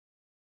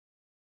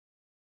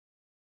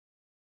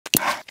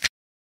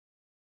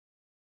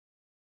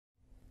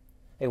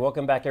Hey,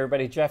 welcome back,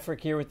 everybody. Jeff Frick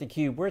here with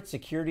theCUBE. We're at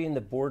Security in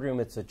the Boardroom.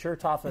 It's a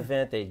Chertoff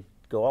event. They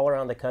go all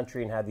around the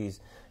country and have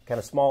these kind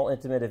of small,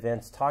 intimate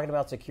events talking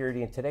about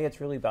security. And today it's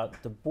really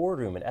about the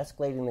boardroom and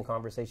escalating the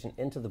conversation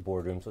into the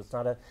boardroom. So it's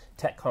not a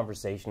tech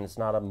conversation. It's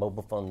not a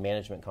mobile phone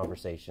management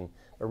conversation.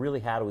 But really,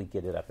 how do we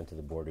get it up into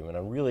the boardroom? And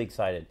I'm really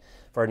excited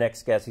for our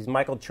next guest. He's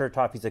Michael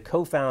Chertoff. He's a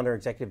co-founder,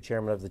 executive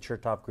chairman of the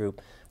Chertoff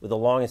Group with a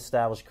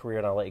long-established career.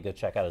 And I'll let you go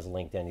check out his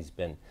LinkedIn. He's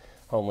been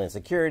Homeland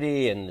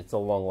Security, and it's a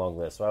long, long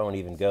list, so I won't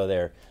even go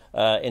there.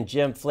 And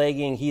Jim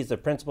Pflaging, he's the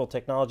Principal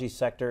Technology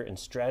Sector and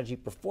Strategy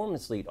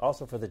Performance Lead,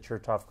 also for the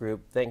Chertoff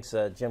Group. Thanks,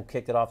 Jim,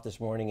 kicked it off this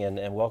morning,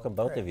 and welcome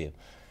both of you.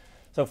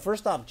 So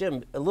first off,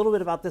 Jim, a little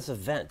bit about this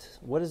event.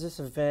 What is this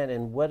event,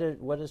 and what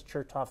is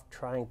Chertoff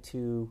trying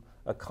to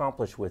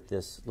accomplish with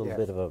this little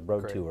bit of a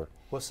road tour?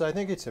 Well, so I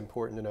think it's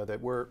important to know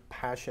that we're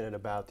passionate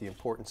about the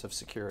importance of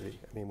security.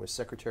 I mean, with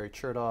Secretary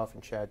Chertoff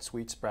and Chad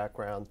Sweet's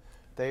background,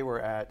 they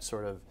were at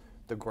sort of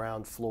the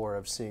ground floor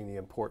of seeing the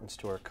importance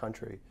to our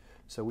country.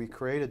 So we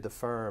created the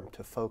firm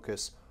to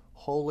focus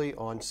wholly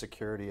on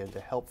security and to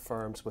help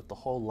firms with the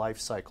whole life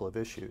cycle of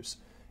issues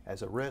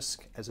as a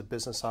risk, as a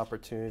business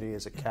opportunity,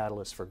 as a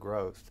catalyst for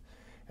growth.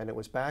 And it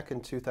was back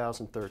in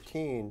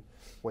 2013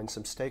 when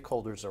some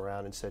stakeholders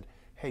around and said,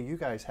 hey, you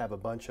guys have a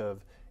bunch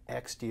of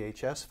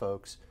ex-DHS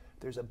folks.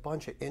 There's a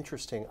bunch of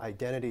interesting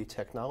identity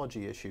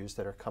technology issues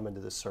that are coming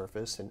to the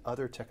surface and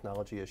other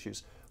technology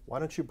issues. Why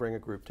don't you bring a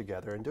group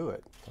together and do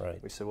it?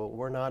 Right. We said, well,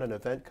 we're not an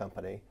event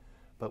company,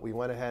 but we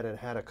went ahead and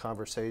had a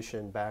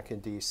conversation back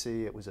in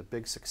DC. It was a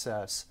big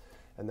success.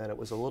 And then it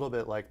was a little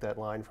bit like that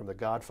line from The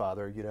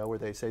Godfather, you know, where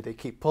they say, they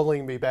keep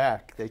pulling me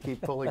back. They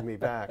keep pulling me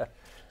back.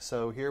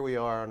 So here we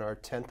are on our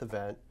 10th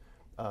event.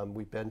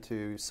 We've been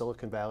to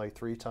Silicon Valley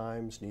 3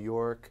 times, New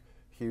York,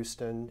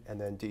 Houston, and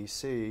then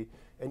DC.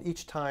 And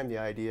each time the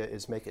idea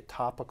is make it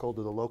topical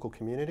to the local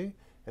community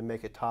and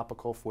make it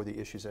topical for the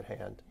issues at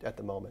hand at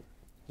the moment.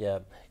 Yeah,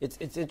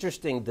 it's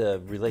interesting, the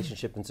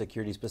relationship in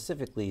security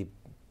specifically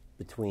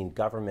between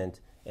government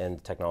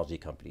and technology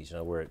companies. You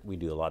know, we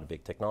do a lot of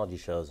big technology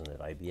shows, and at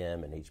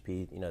IBM and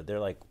HP, you know, they're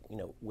like, you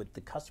know, with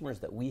the customers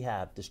that we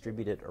have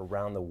distributed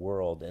around the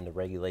world and the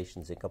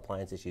regulations and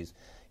compliance issues,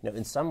 you know,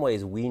 in some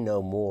ways we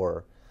know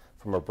more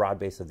from a broad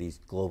base of these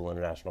global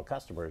international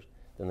customers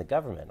than the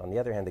government. On the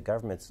other hand, the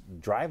government's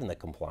driving the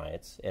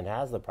compliance and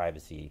has the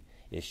privacy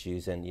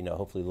issues and, you know,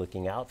 hopefully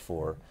looking out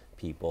for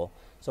people.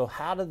 So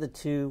how do the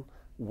two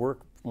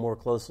work more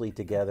closely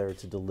together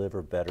to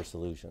deliver better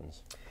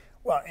solutions?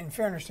 Well, in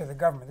fairness to the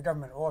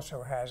government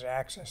also has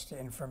access to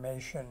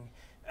information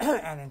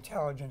and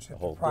intelligence that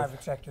the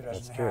private sector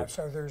doesn't have.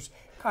 So there's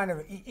kind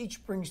of,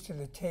 each brings to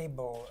the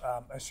table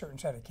a certain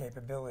set of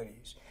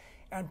capabilities.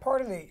 And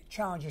part of the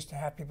challenge is to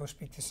have people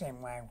speak the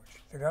same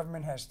language. The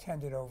government has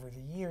tended over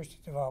the years to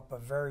develop a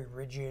very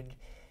rigid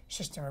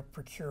system of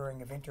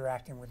procuring, of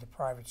interacting with the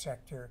private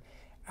sector.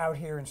 Out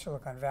here in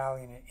Silicon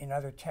Valley and in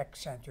other tech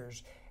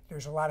centers,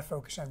 there's a lot of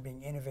focus on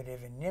being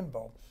innovative and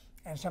nimble,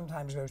 and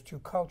sometimes those two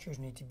cultures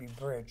need to be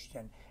bridged.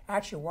 And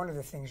actually, one of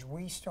the things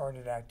we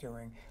started out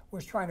doing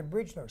was trying to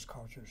bridge those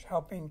cultures,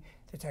 helping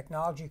the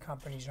technology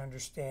companies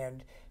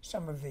understand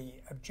some of the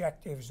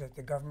objectives that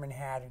the government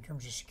had in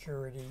terms of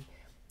security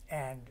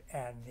and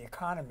the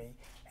economy,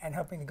 and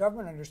helping the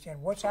government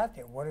understand what's out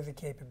there, what are the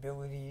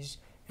capabilities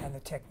and the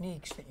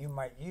techniques that you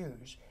might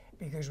use.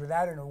 Because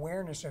without an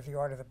awareness of the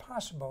art of the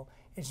possible,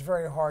 it's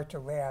very hard to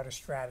lay out a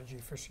strategy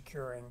for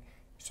securing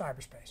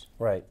cyberspace.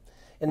 Right.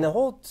 And the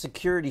whole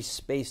security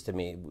space, to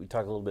me, we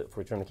talked a little bit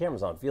before we turn the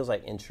cameras on, feels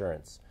like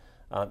insurance.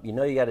 You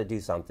know you got to do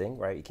something,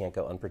 right? You can't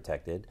go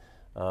unprotected.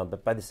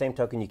 But by the same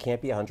token, you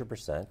can't be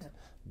 100%. Yeah.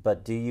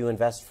 But do you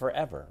invest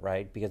forever,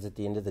 right? Because at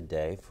the end of the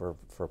day, for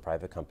a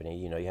private company,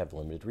 you know, you have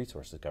limited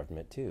resources,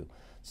 government too.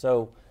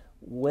 So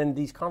when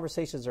these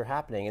conversations are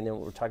happening, and then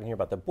we're talking here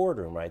about the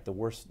boardroom, right? The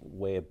worst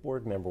way a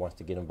board member wants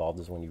to get involved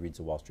is when he reads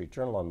the Wall Street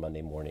Journal on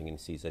Monday morning and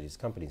sees that his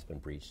company's been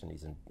breached and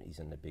he's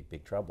in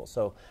big trouble.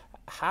 So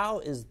how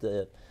is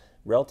the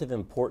relative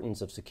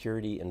importance of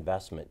security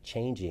investment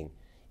changing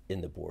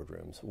in the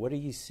boardrooms? What are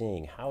you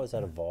seeing? How is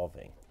that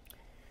evolving?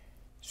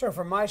 So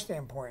from my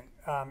standpoint,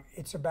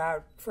 it's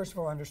about, first of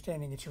all,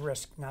 understanding it's a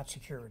risk, not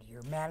security.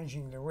 You're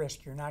managing the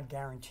risk. You're not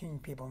guaranteeing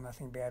people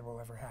nothing bad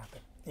will ever happen.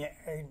 The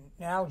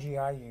analogy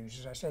I use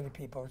is I say to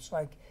people, it's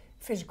like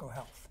physical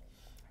health.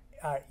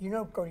 You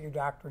don't go to your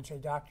doctor and say,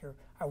 doctor,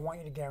 I want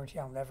you to guarantee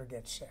I'll never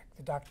get sick.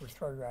 The doctor would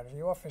throw you out of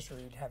the office or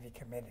he'd have you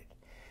committed.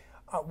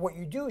 What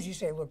you do is you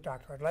say, look,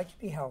 doctor, I'd like to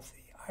be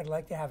healthy. I'd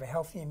like to have a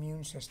healthy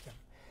immune system.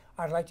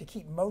 I'd like to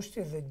keep most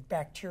of the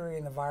bacteria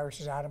and the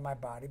viruses out of my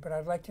body, but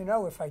I'd like to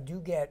know if I do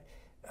get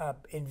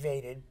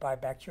invaded by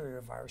bacteria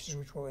or viruses,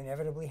 which will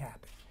inevitably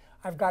happen,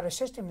 I've got a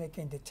system that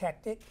can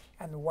detect it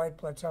and the white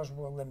blood cells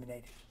will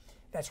eliminate it.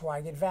 That's why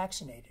I get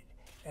vaccinated.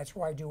 That's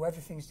why I do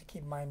other things to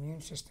keep my immune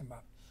system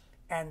up.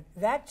 And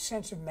that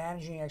sense of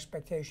managing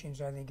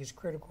expectations, I think, is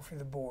critical for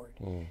the board.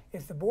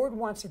 If the board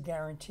wants a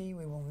guarantee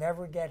we will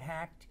never get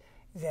hacked,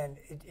 then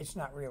it's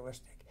not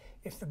realistic.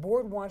 If the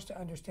board wants to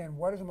understand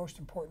what are the most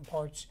important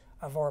parts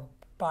of our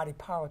body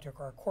politic,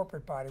 our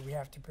corporate body we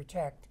have to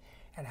protect,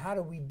 and how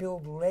do we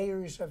build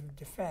layers of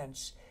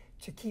defense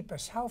to keep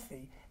us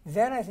healthy,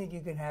 then I think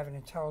you can have an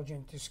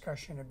intelligent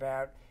discussion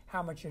about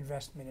how much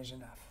investment is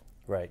enough.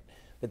 Right.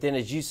 But then,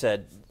 as you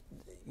said,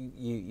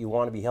 you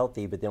want to be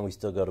healthy, but then we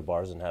still go to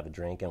bars and have a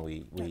drink, and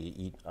we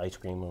eat ice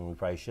cream when we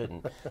probably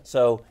shouldn't.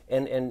 So,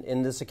 and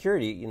in the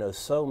security, you know,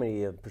 so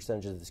many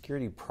percentages of the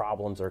security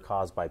problems are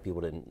caused by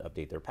people that didn't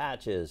update their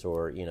patches,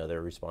 or, you know,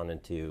 they're responding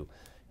to, you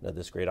know,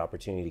 this great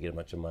opportunity to get a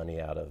bunch of money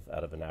out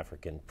of an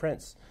African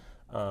prince.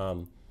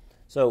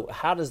 So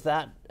how does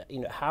that,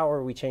 you know, how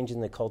are we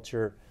changing the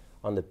culture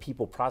on the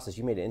people process?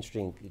 You made an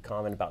interesting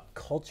comment about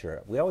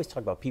culture. We always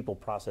talk about people,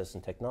 process,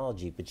 and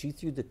technology, but you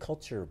threw the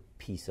culture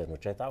piece in,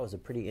 which I thought was a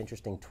pretty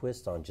interesting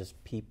twist on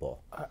just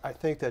people. I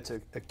think that's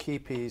a key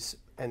piece,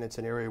 and it's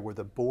an area where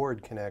the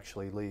board can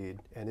actually lead.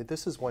 And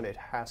this is when it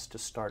has to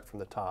start from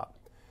the top.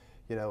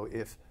 You know,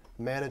 if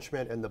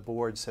management and the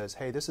board says,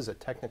 hey, this is a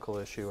technical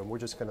issue, and we're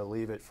just going to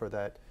leave it for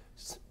that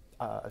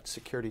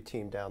security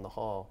team down the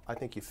hall, I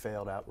think you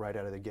failed right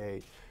out of the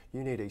gate.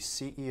 You need a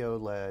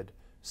CEO-led,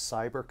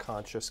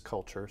 cyber-conscious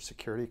culture,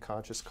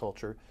 security-conscious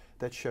culture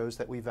that shows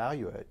that we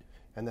value it,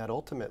 and that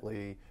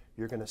ultimately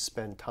you're going to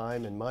spend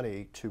time and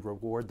money to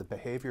reward the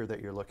behavior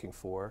that you're looking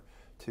for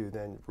to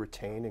then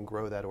retain and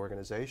grow that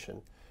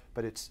organization.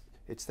 But it's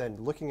then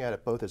looking at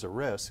it both as a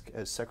risk,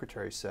 as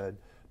Secretary said,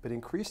 but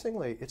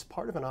increasingly it's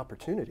part of an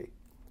opportunity.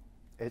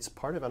 It's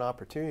part of an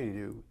opportunity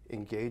to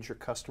engage your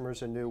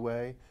customers in a new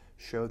way,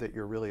 show that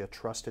you're really a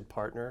trusted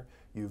partner,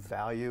 you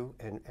value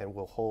and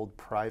will hold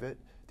private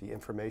the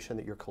information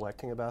that you're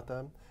collecting about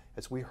them.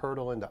 As we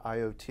hurtle into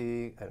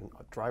IoT and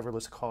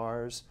driverless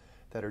cars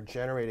that are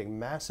generating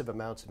massive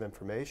amounts of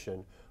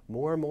information,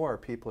 more and more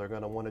people are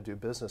going to want to do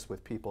business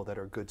with people that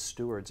are good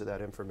stewards of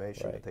that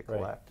information that they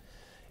collect. Right.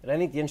 And I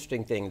think the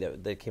interesting thing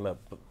that came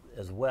up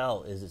as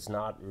well is it's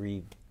not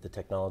the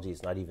technology,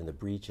 it's not even the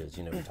breaches.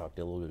 You know, we talked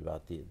a little bit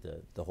about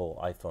the whole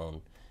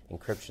iPhone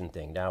encryption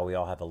thing. Now we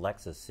all have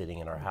Alexa sitting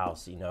in our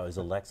house. You know, is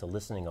Alexa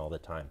listening all the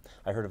time?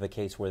 I heard of a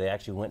case where they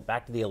actually went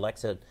back to the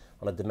Alexa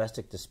on a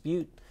domestic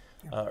dispute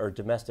or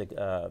domestic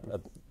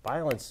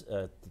violence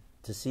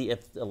to see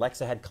if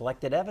Alexa had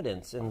collected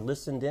evidence and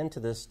listened into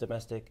this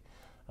domestic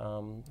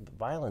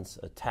violence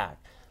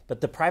attack. But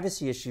the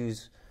privacy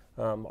issues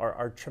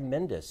are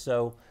tremendous.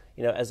 So,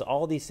 you know, as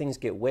all these things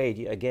get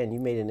weighed, again, you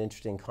made an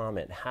interesting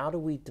comment. How do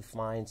we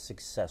define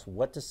success?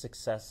 What does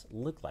success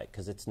look like?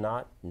 Because it's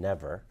not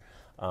never.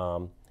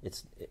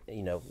 It's,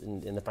 you know,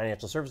 in the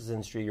financial services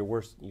industry, your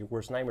worst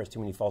nightmare is too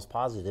many false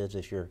positives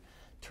if you're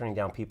turning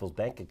down people's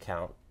bank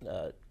account,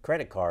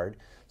 credit card.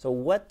 So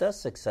what does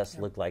success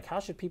look like? How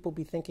should people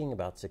be thinking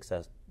about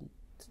success?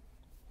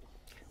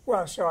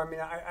 Well, so I mean,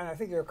 I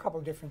think there are a couple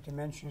of different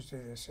dimensions to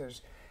this.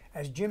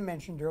 As Jim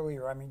mentioned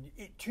earlier, I mean,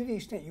 to the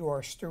extent you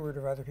are a steward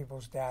of other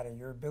people's data,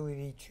 your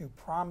ability to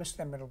promise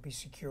them it'll be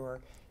secure,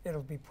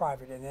 it'll be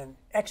private, and then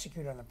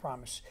execute on the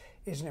promise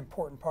is an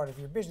important part of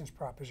your business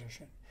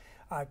proposition.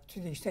 To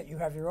the extent you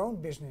have your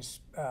own business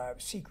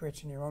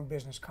secrets and your own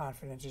business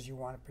confidences you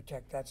want to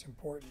protect, that's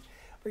important.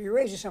 But you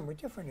raise a somewhat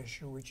different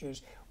issue, which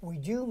is we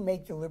do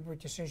make deliberate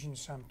decisions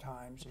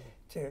sometimes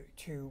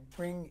to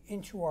bring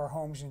into our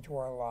homes, into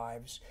our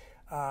lives,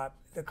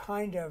 the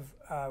kind of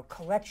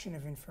collection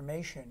of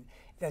information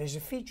that is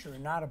a feature,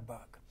 not a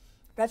bug.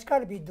 That's got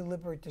to be a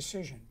deliberate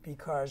decision,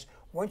 because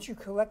once you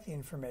collect the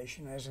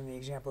information, as in the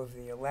example of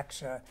the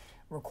Alexa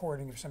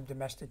recording of some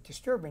domestic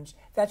disturbance,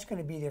 that's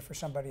going to be there for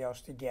somebody else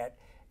to get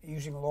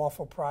using a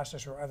lawful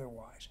process or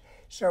otherwise.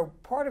 So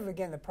part of,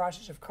 again, the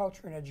process of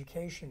culture and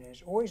education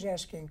is always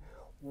asking,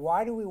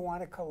 why do we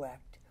want to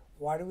collect?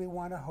 Why do we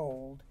want to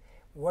hold?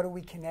 What are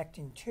we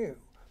connecting to?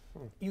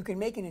 You can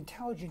make an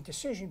intelligent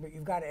decision, but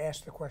you've got to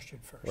ask the question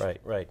first.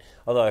 Right, right.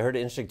 Although I heard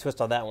an interesting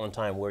twist on that one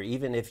time, where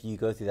even if you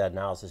go through that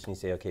analysis and you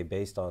say, okay,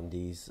 based on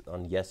these,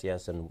 on yes,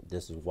 yes, and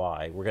this is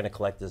why, we're going to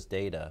collect this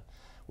data,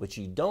 what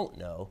you don't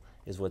know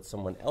is what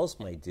someone else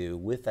might do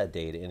with that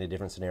data in a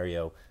different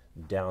scenario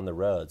down the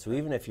road. So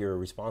even if you're a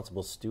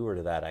responsible steward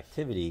of that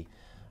activity,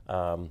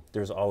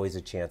 there's always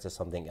a chance that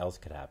something else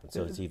could happen.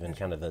 So it's even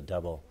kind of a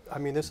double. I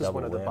mean, this is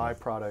one of the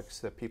byproducts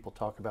that people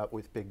talk about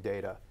with big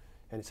data.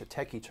 And it's a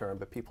techie term,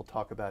 but people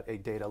talk about a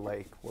data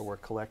lake where we're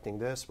collecting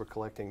this, we're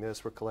collecting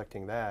this, we're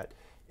collecting that.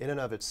 In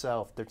and of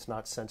itself, that's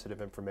not sensitive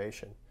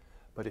information.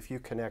 But if you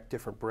connect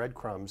different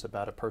breadcrumbs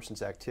about a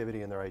person's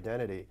activity and their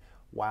identity,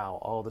 wow,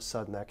 all of a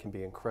sudden that can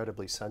be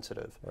incredibly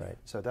sensitive. Right.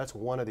 So that's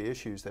one of the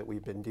issues that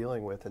we've been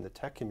dealing with in the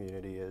tech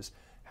community, is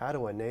how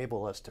to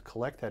enable us to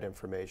collect that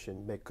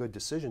information, make good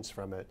decisions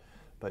from it,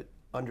 but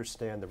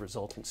understand the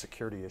resultant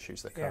security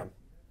issues that come.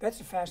 That's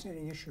a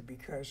fascinating issue,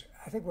 because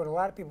I think what a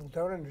lot of people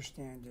don't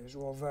understand is,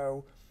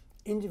 although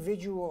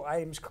individual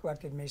items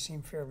collected may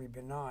seem fairly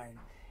benign,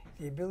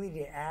 the ability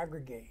to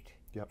aggregate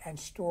and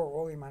store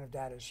all the amount of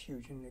data is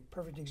huge. And the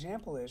perfect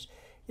example is,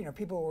 you know,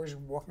 people are always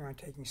walking around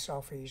taking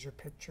selfies or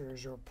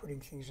pictures or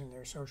putting things in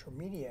their social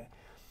media.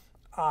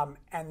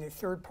 And the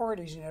third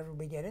parties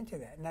inevitably get into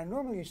that. Now,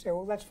 normally you say,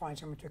 well, that's fine.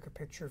 Someone took a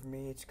picture of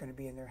me. It's going to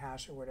be in their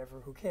house or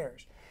whatever. Who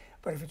cares?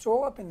 But if it's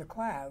all up in the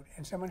cloud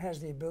and someone has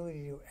the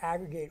ability to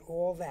aggregate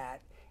all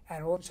that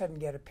and all of a sudden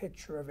get a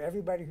picture of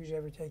everybody who's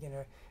ever taken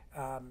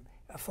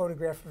a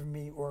photograph of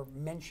me or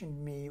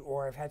mentioned me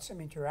or I've had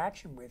some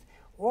interaction with,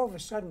 all of a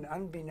sudden,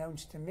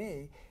 unbeknownst to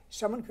me,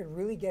 someone could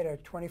really get a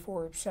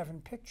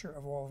 24/7 picture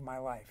of all of my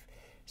life.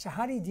 So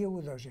how do you deal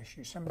with those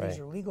issues? Some of these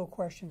are legal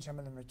questions, some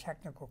of them are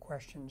technical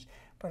questions,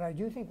 but I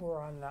do think we're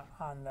on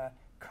the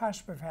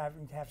cusp of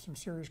having to have some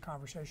serious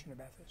conversation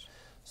about this.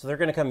 So they're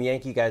going to come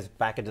yank you guys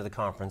back into the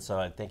conference, so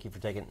I thank you for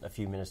taking a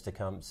few minutes to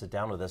come sit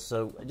down with us.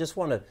 So I just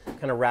want to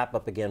kind of wrap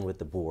up again with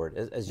the board.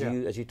 As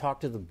you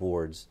talk to the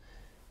boards,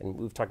 and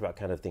we've talked about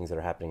kind of things that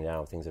are happening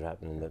now, things that are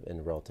happening in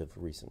the relative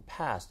recent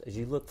past, as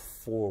you look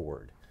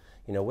forward,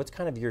 you know, what's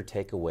kind of your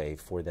takeaway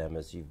for them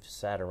as you've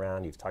sat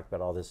around, you've talked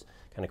about all this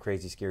kind of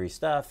crazy, scary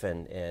stuff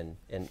and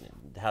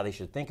how they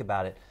should think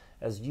about it.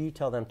 As you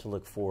tell them to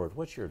look forward,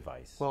 what's your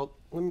advice? Well,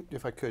 let me,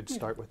 if I could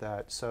start with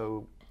that.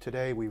 So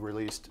today we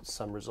released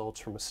some results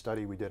from a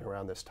study we did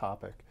around this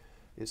topic.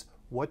 Is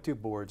what do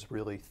boards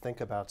really think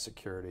about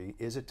security?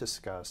 Is it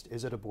discussed?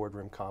 Is it a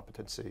boardroom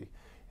competency?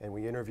 And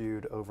we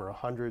interviewed over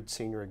 100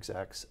 senior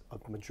execs, a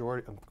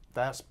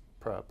vast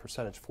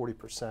percentage,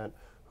 40%,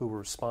 who were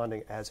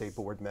responding as a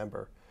board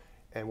member.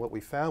 And what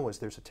we found was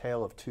there's a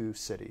tale of two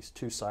cities,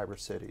 two cyber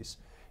cities.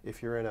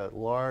 If you're in a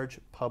large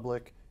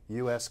public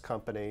U.S.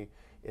 company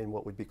in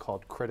what would be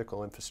called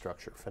critical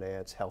infrastructure,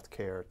 finance,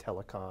 healthcare,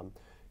 telecom,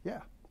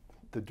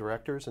 the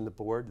directors and the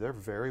board, they're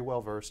very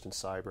well versed in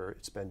cyber.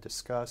 It's been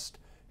discussed.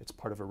 It's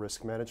part of a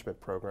risk management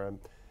program.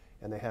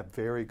 And they have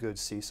very good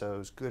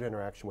CISOs, good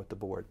interaction with the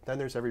board. Then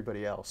there's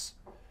everybody else.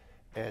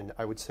 And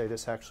I would say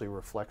this actually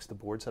reflects the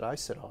boards that I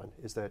sit on,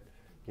 is that,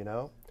 you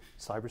know,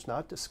 cyber's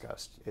not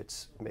discussed.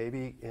 It's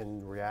maybe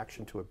in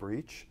reaction to a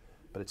breach,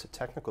 but it's a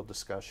technical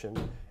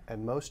discussion.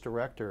 And most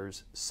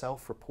directors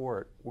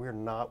self-report, we're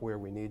not where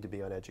we need to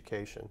be on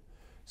education.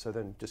 So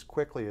then just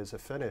quickly as a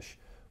finish,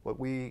 what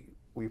we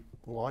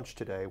launched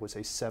today was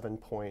a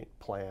 7-point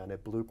plan, a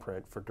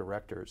blueprint for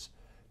directors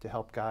to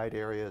help guide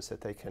areas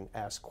that they can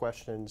ask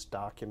questions,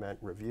 document,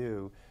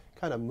 review,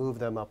 kind of move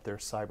them up their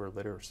cyber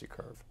literacy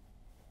curve.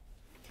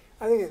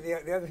 I think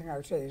the other thing I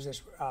would say is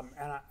this,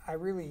 and I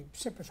really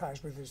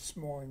sympathize with the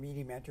small and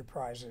medium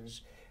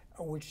enterprises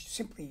which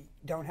simply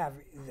don't have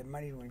the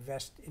money to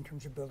invest in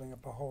terms of building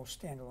up a whole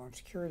standalone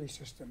security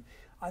system.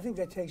 I think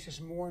that takes us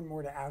more and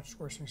more to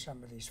outsourcing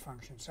some of these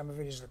functions. Some of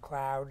it is the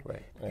cloud,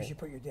 because you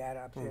put your data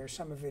up there.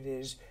 Some of it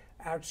is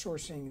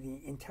outsourcing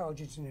the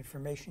intelligence and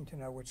information to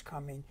know what's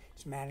coming.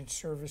 It's managed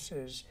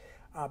services,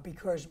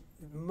 because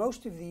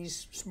most of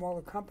these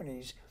smaller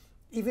companies,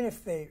 even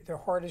if their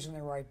heart is in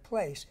the right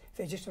place,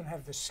 they just don't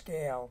have the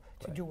scale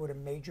to do what a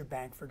major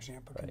bank, for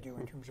example, can do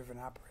in terms of an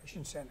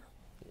operations center.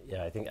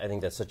 Yeah, I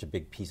think that's such a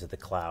big piece of the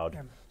cloud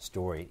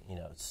story. You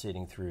know,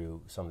 sitting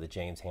through some of the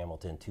James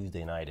Hamilton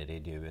Tuesday night at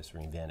AWS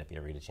reInvent, if you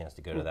ever get a chance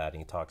to go to that,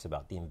 and he talks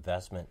about the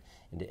investment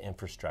into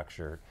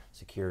infrastructure,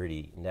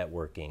 security,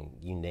 networking,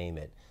 you name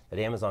it, that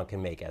Amazon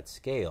can make at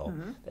scale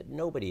that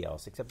nobody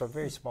else, except a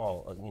very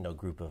small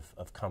group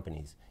of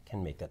companies,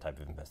 can make that type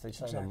of investment. They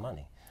just don't have the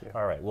money. Yeah.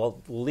 All right,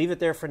 well, we'll leave it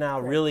there for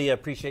now. Really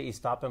appreciate you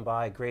stopping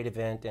by. Great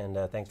event, and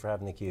thanks for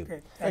having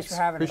theCUBE. Thanks for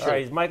having us. All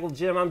right, Michael,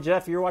 Jim, I'm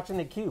Jeff. You're watching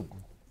theCUBE.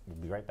 We'll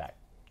be right back.